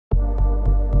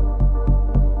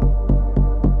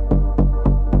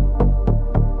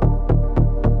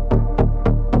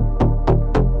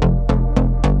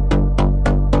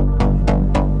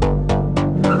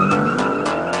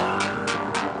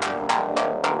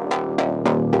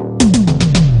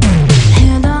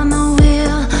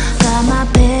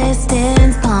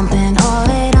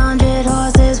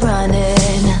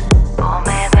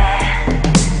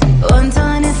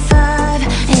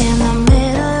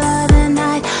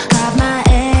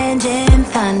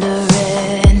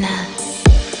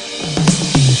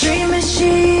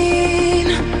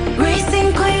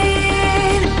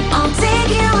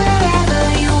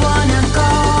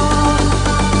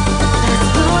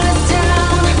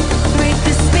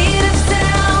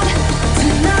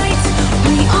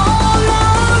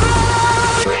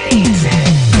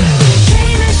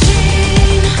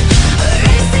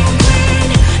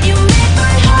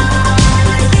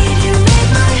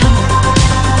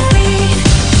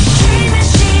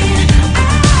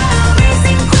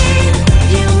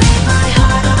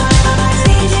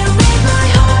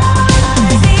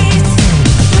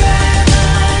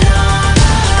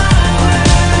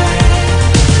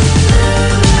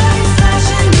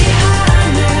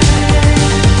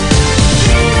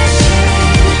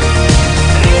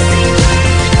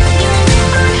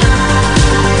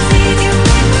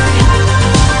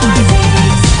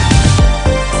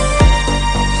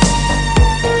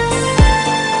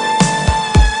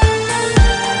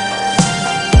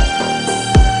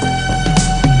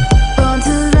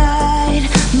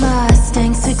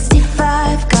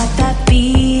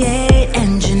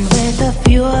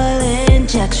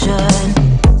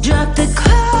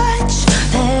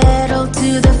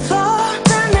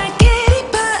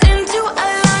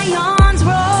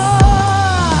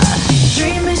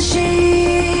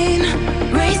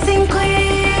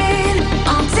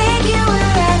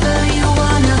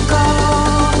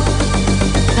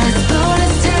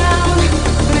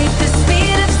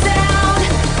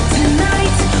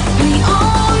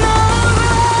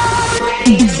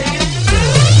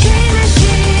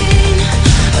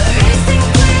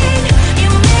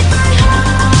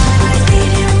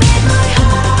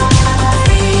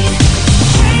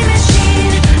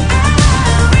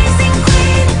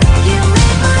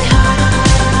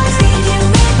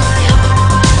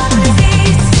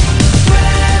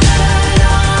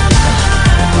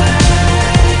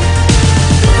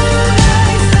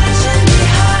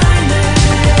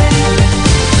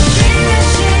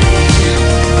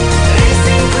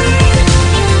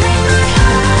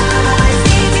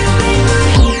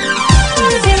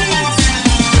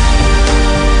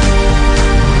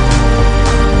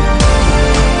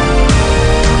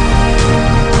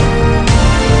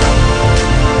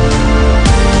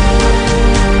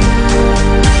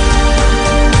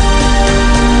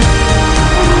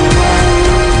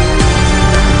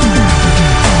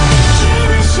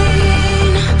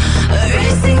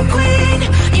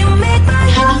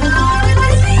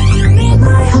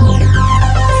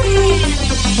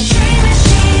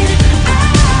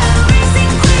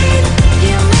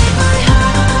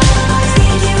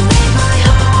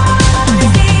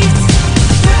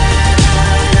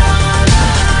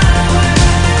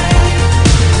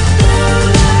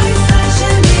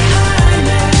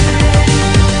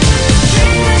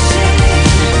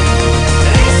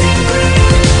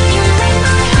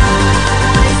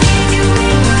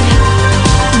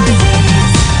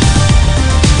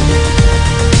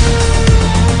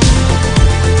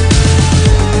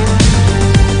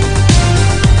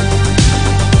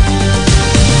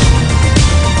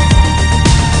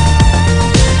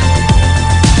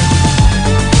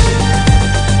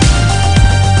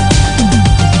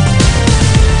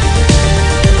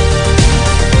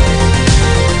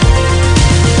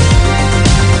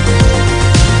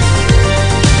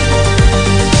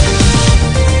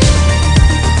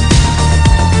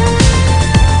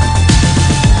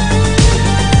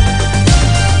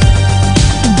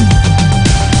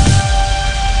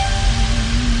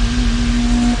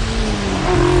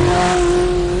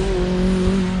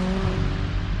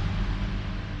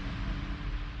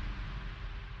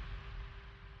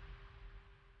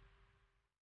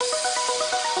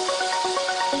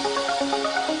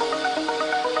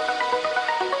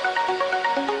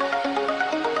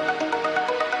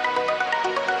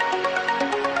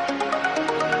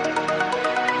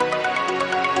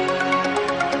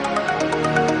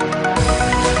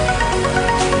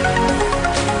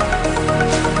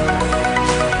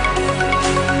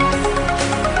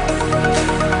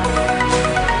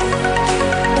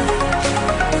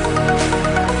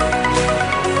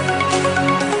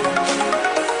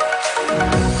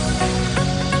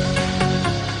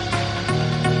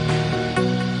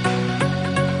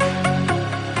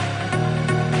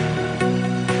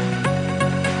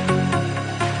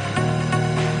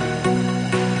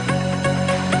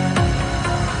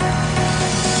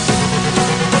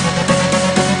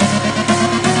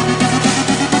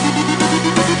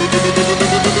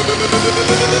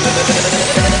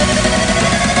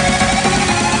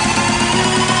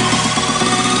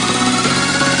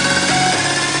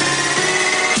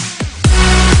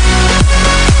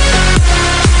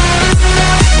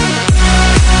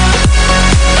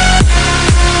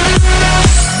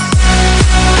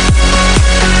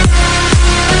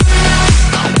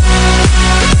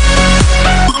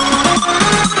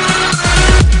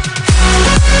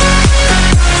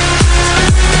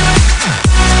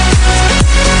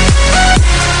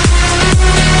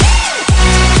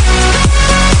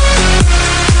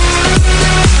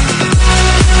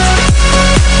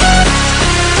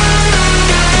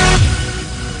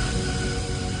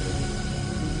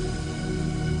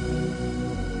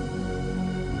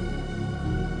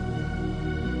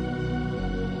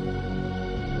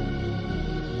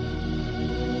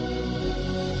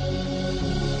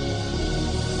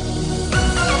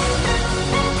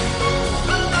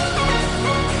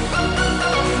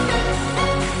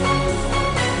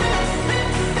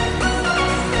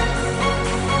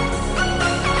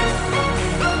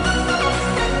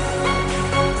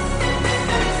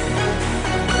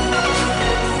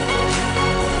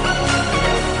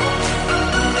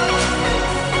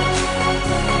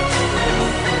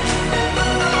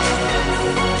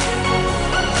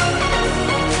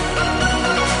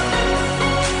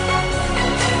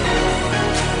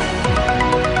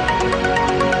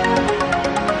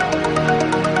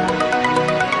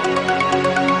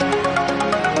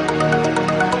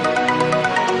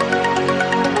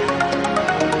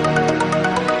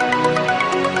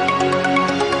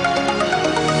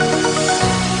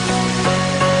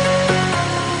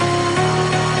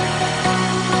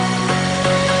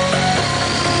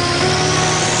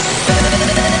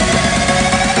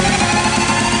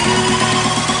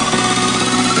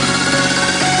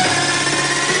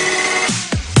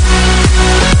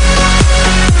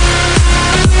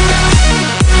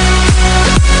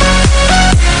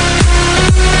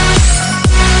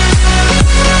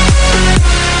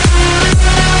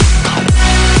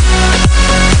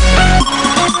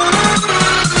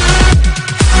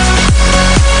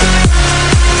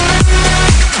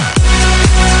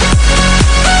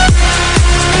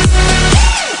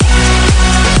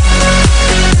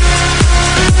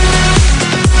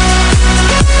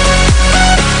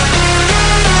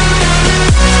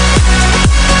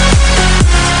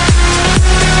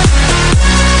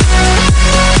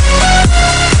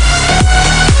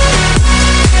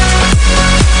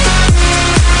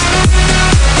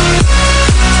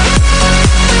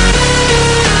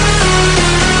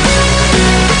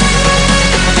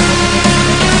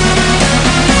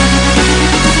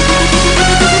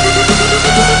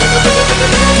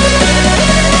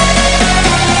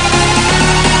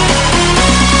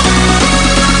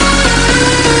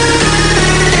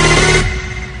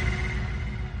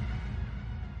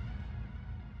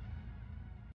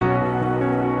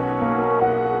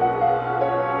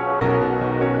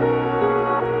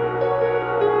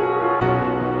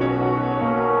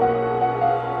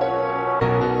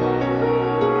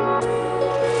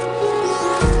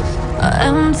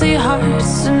Empty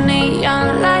hearts and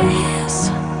neon lights,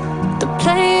 they're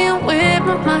playing with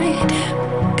my mind.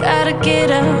 Gotta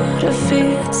get out of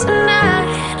here tonight.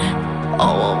 Oh,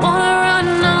 I wanna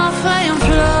run off and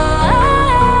fly,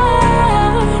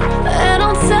 and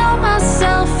I'll tell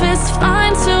myself it's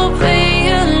fine to be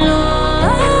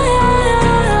alone,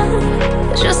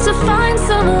 just to find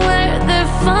somewhere that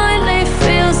finally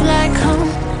feels like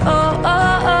home. Oh,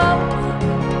 oh, oh.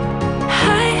 I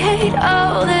hate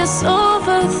all this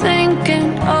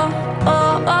overthinking. Oh,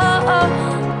 oh, oh, oh.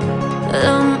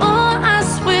 The more I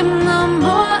swim, the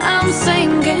more I'm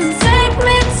sinking. Take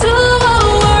me to a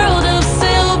world of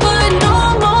silver, no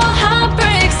more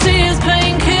heartbreaks, tears,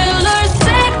 painkillers.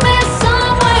 Take me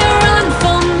somewhere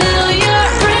unfamiliar,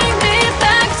 bring me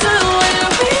back to where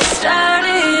we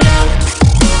started out.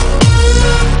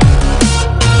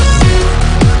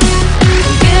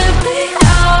 Get me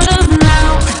out of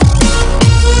now,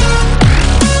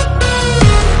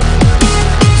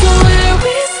 to where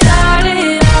we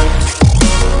started out.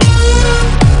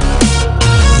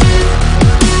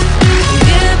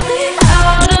 Get me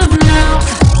out of now,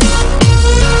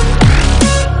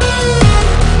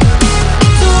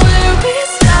 to where we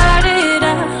started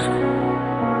out.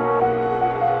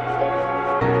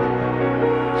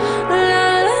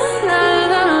 La la la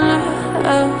la la,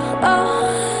 oh, oh.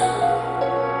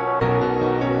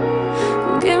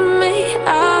 Get me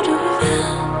out of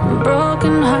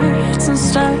broken hearts and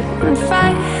starting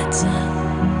fights,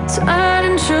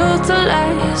 turning truth to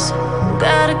lies.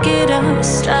 Gotta get up,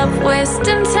 stop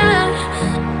wasting time.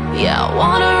 Yeah, I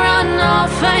wanna run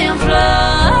off and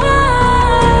fly,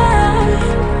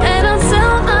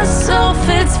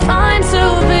 fine to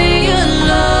be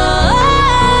alone,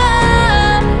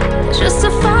 just to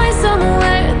find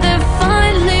somewhere that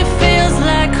finally feels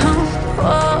like home.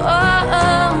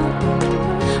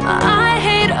 I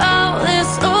hate all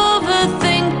this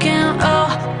overthinking.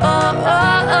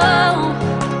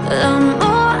 The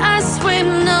more I swim,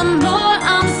 the more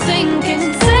I'm sinking.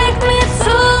 Take me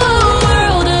to a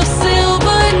world of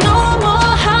silver, no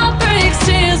more heartbreaks,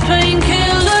 tears,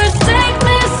 painkillers. Take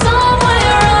me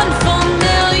somewhere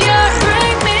unfamiliar,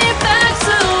 bring me back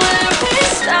to where we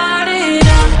started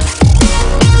out.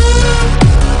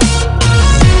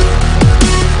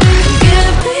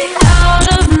 Get me out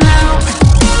of now,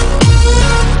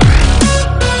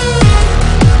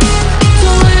 to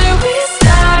where we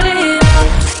started out.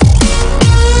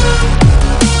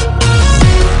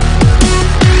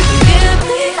 Get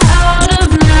me out of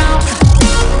now,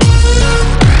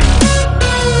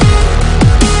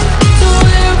 to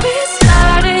where we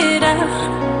started out.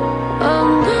 Oh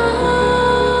no,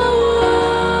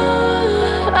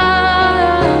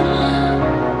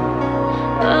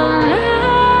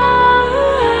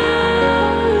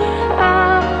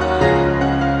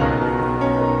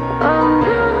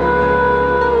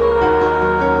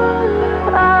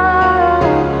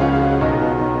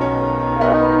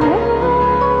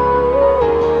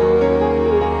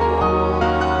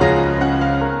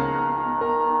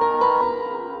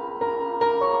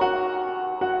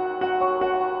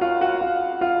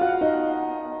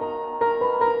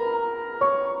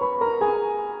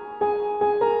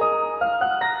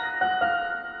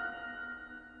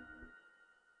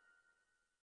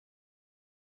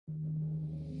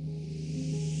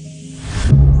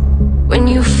 when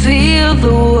you feel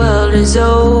the world is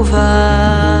over,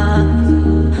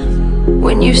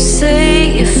 when you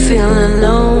say you're feeling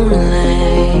lonely,